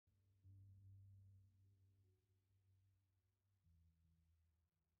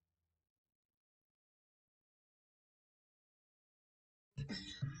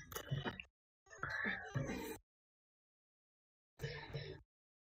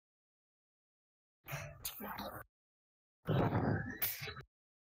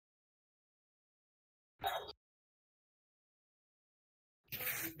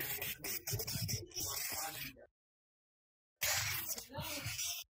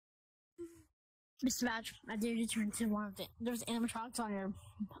Mr. Badge, I dare you to turn to one of the. There's animatronics on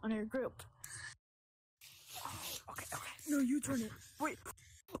your group. Okay. No, you turn it. Wait.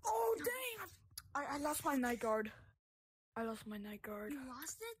 Oh dang! I lost my night guard. You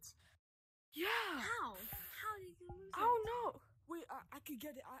lost it? Yeah. How? How did you lose it? I don't know. Wait, I could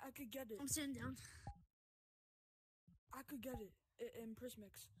get it. I could get it. I'm sitting down. I could get it in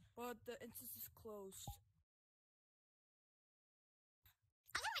Prismix, but the instance is closed.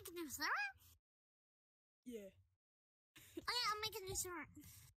 I can make a new server? Yeah. Okay, I'll make a new server.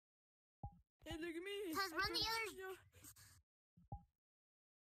 Hey, look at me. Tell the others.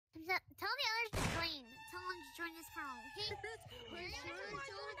 Tell the others to join. Tell them to join this channel, okay?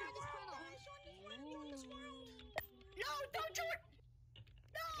 No, don't join.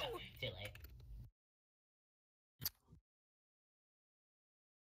 No. Too late.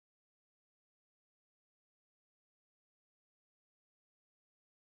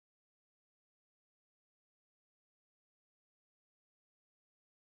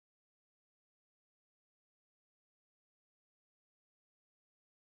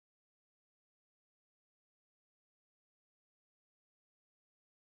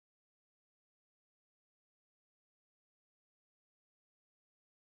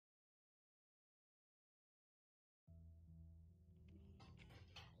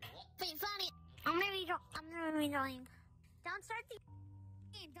 Wait, funny. I'm gonna rejoin. Don't start the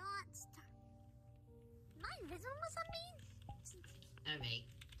game. Don't start. Am I invisible or something? Alright.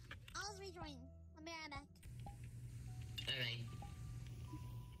 I'll rejoin. I'll be right back. Alright.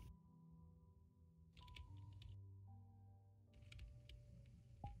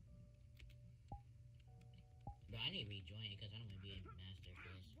 Bro, I need to rejoin because I don't want to be a master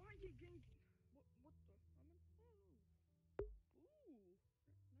for this. Why are you getting? What the? Ooh, nice.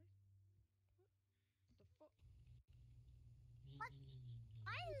 What the fuck? What?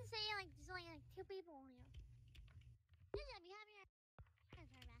 Why does it say like there's only like 2 people on here? You should be having your. I'm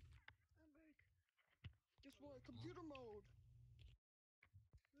back. I'm back. Guess what? Computer mode.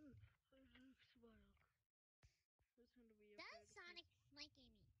 That's Sonic liking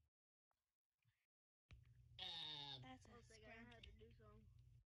me. That's a scam. I had to do something.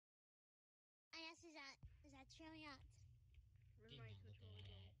 I guess is that true or not? Where's my controller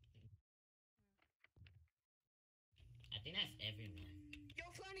going? I think that's everyone. Yo,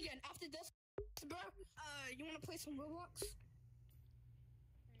 Flanagan, after this, bro, you wanna play some Roblox?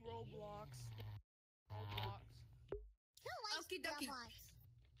 Roblox. Who likes Okie dokie. Roblox?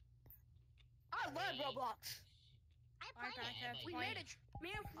 I love Roblox. I play it. We made it. Me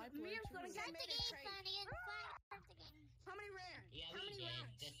and Flanagan Start the made game, it trade. Flanagan. Start the game. How many rounds? Yeah, How we many did.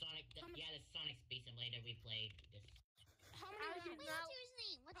 rounds? The Sonic Speed Simulator we played. This How many Wait, rounds? what's your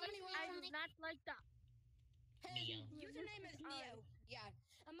name? What's How your many name, rounds? Sonic? Not like that. Neo. Username is Neo. Yeah.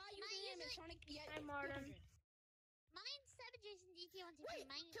 And my username is Sonic. Yeah. Hi, Martin. Mine's 7JasonDT123. Wait,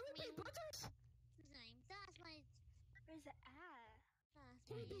 can we be brothers? Username. That's my. Where's it at?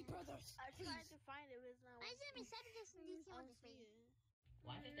 Can we be brothers? I tried to find it, but it's not My username working. is 7JasonDT123.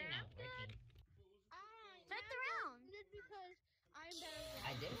 Why is this thing not working? Start the round. It's because I'm better than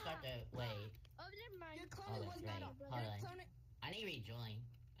I did start the wait. Oh, never mind. Your Oh, cloning was that's not right. on. Hold Your on. cloning. I need to rejoin.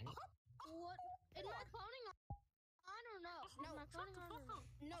 What? Is my cloning on or no? Is my cloning on or no?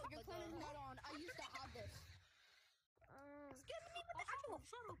 No, your cloning's not on. I used to have this. Excuse me, what the actual?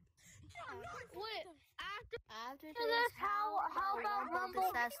 Shut up. Wait, After after this, how about Rumble?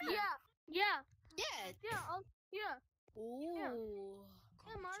 Disaster. Yeah. Ooh.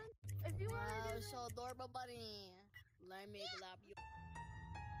 Yeah, Martin. If you want Wow, to do so adorable, buddy. Let me love you.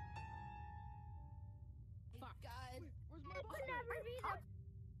 Fuck. God. Where's my could never be the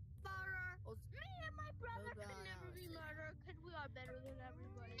murder. Oh, Me and my brother hold could on, never be I'll murdered because we are better than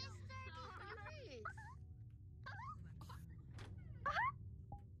everybody else.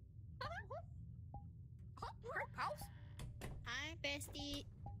 House? Hi, bestie.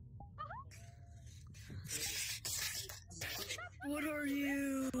 What are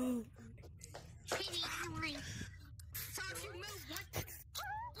you? Katie, I'm lying. So if you move, what?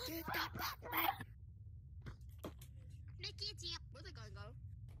 Mickey, it's you. Where's it gonna go?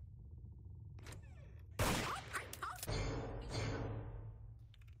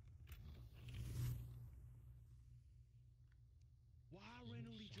 Why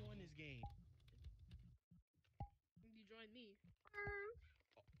randomly join this game? You join me.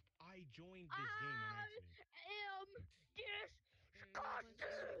 I joined this game on accident. am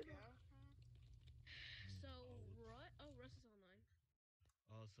disgusted. So, Russ? Oh, Russ is online.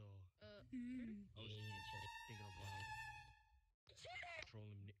 Also, I was Yeah, thinking about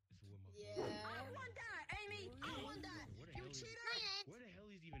trolling niggas with my Yeah. phone. I want that, Amy. I want that. Where the You hell is cheater. where the hell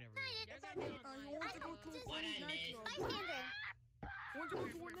is even everyone? You're gonna be I online. want to go to a What I nightclub. missed. Bystander. I want to go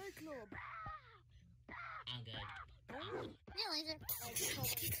to a nightclub. I'm good. No, laser.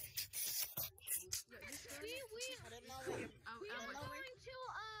 We I don't know where you're are going to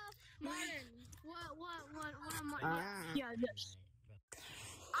Martin. What am I? Yeah, yes.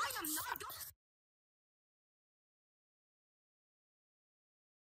 I am not.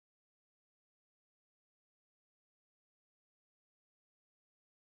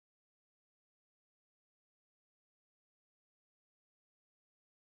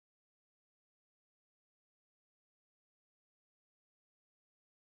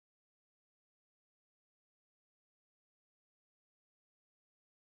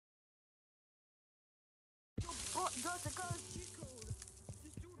 Oh, that's a guy's cheat code.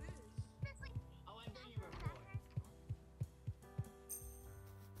 Just do this. Oh, I know you were bored.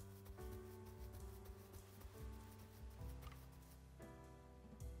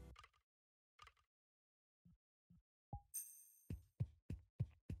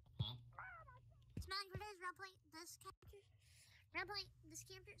 Huh? Smelling for this roleplay this characters. Roleplay this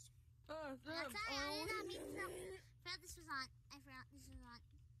characters. Oh, That's I did not mean to. Forgot this was on. I forgot this was on.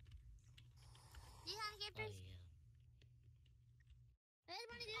 Do you have Oh, characters? yeah. I just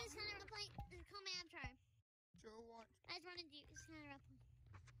want to do this kind of roleplay. Call my avatar. Joe, what? I just want to do this kind of roleplay.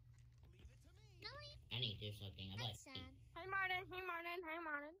 No, I need to do something. I'm like, that's sad. Hey, Martin. Hey, Martin. Hey,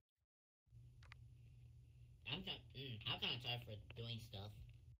 Martin. I'm kind of tired for doing stuff.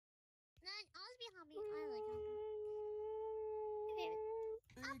 No, I'll just be happy. I like happy.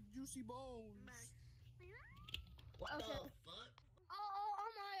 Big juicy bones. What Okay. the fuck?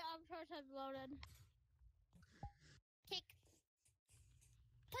 Oh, my avatar has loaded. Kick.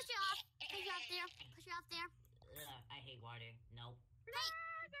 Push you off. Push you off there. Push you off there. I hate water. Nope.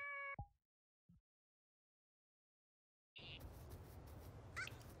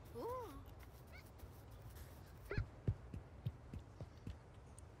 Ooh.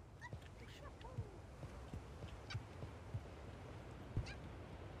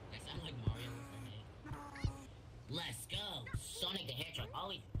 I sound like Mario with me. Let's go. Sonic the Hedgehog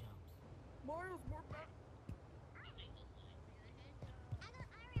always jumps. Mario's more better. I got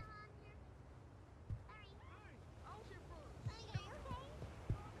Ariel on here. Sorry. I'll share first. Are you okay?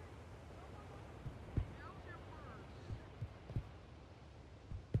 I'll share first.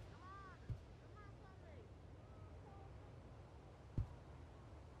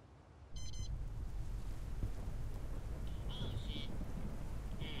 Oh shit.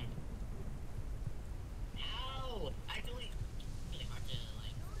 Ow! Actually, it's really hard to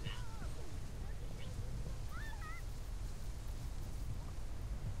like.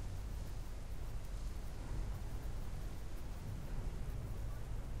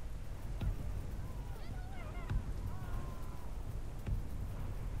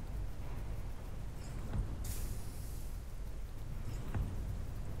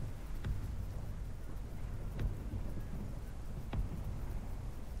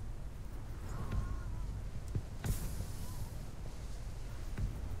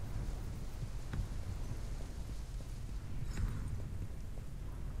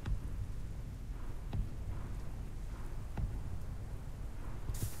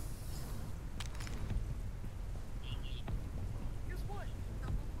 Guess what?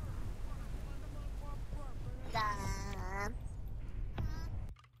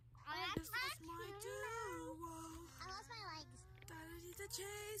 This is my duo. I lost my legs. Gotta need to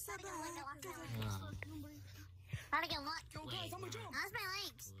chase Gotta get one. I lost my legs. Oh. Gotta get one. Yo, guys, I'm a jump. I lost my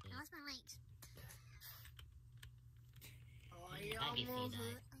legs. I lost my legs. I can see that.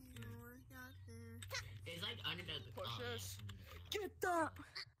 It's like under the. Push oh, yeah, this. under the ground. Get that.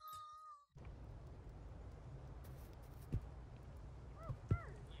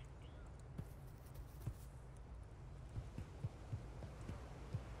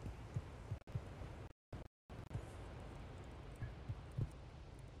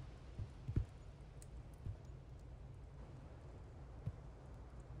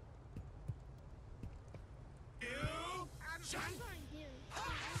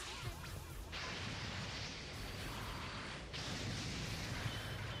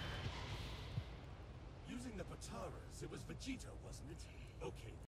 Using the Pataras, it was Vegeta, wasn't it? Okay,